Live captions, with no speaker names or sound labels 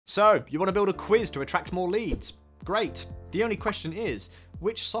So, you want to build a quiz to attract more leads? Great. The only question is,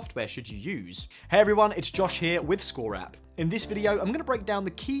 which software should you use? Hey everyone, it's Josh here with ScoreApp. In this video, I'm going to break down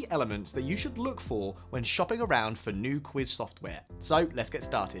the key elements that you should look for when shopping around for new quiz software. So, let's get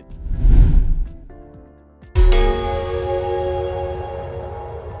started.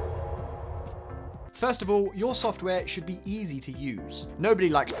 First of all, your software should be easy to use. Nobody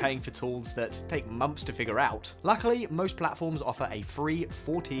likes paying for tools that take months to figure out. Luckily, most platforms offer a free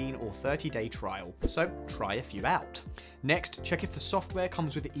 14 or 30-day trial, so try a few out. Next, check if the software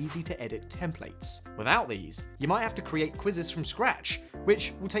comes with easy-to-edit templates. Without these, you might have to create quizzes from scratch,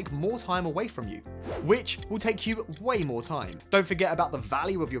 which will take more time away from you, which will take you way more time. Don't forget about the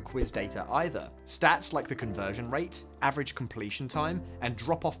value of your quiz data either. Stats like the conversion rate, average completion time, and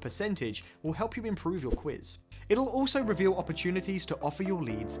drop-off percentage will help you improve your quiz. It'll also reveal opportunities to offer your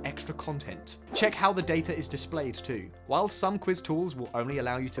leads extra content. Check how the data is displayed too. While some quiz tools will only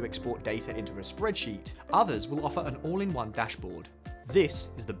allow you to export data into a spreadsheet, others will offer an all-in-one dashboard. This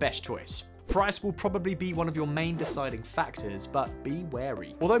is the best choice. Price will probably be one of your main deciding factors, but be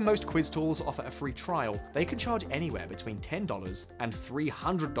wary. Although most quiz tools offer a free trial, they can charge anywhere between $10 and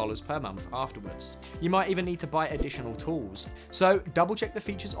 $300 per month afterwards. You might even need to buy additional tools, so double check the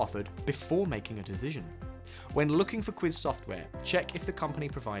features offered before making a decision. When looking for quiz software, check if the company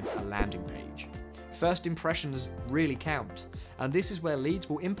provides a landing page. First impressions really count, and this is where leads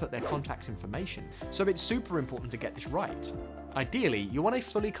will input their contact information, so it's super important to get this right. Ideally, you want a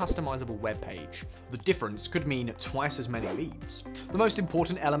fully customizable web page. The difference could mean twice as many leads. The most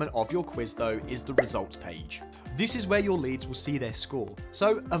important element of your quiz, though, is the results page. This is where your leads will see their score,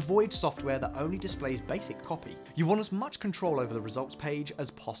 so avoid software that only displays basic copy. You want as much control over the results page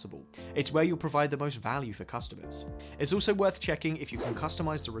as possible. It's where you'll provide the most value for customers. It's also worth checking if you can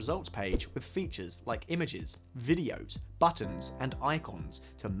customize the results page with features like images, videos, buttons, and icons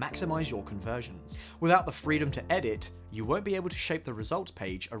to maximize your conversions. Without the freedom to edit, you won't be able to shape the results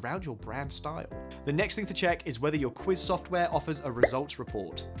page around your brand style. The next thing to check is whether your quiz software offers a results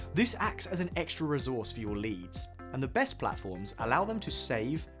report. This acts as an extra resource for your leads, and the best platforms allow them to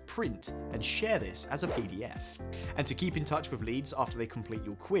save, print, and share this as a PDF. And to keep in touch with leads after they complete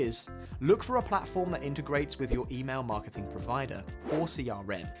your quiz, look for a platform that integrates with your email marketing provider, or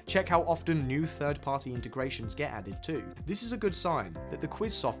CRM. Check how often new third-party integrations get added too. This is a good sign that the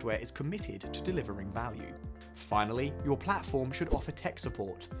quiz software is committed to delivering value. Finally, your platform should offer tech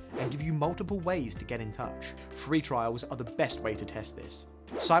support and give you multiple ways to get in touch. Free trials are the best way to test this.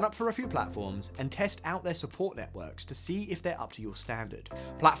 Sign up for a few platforms and test out their support networks to see if they're up to your standard.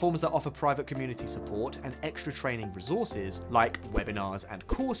 Platforms that offer private community support and extra training resources, like webinars and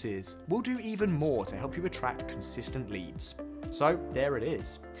courses, will do even more to help you attract consistent leads. So there it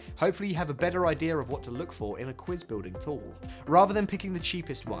is. Hopefully you have a better idea of what to look for in a quiz building tool. Rather than picking the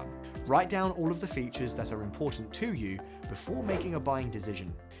cheapest one, write down all of the features that are important to you before making a buying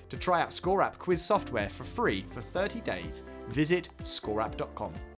decision. To try out ScoreApp quiz software for free for 30 days, visit scoreapp.com.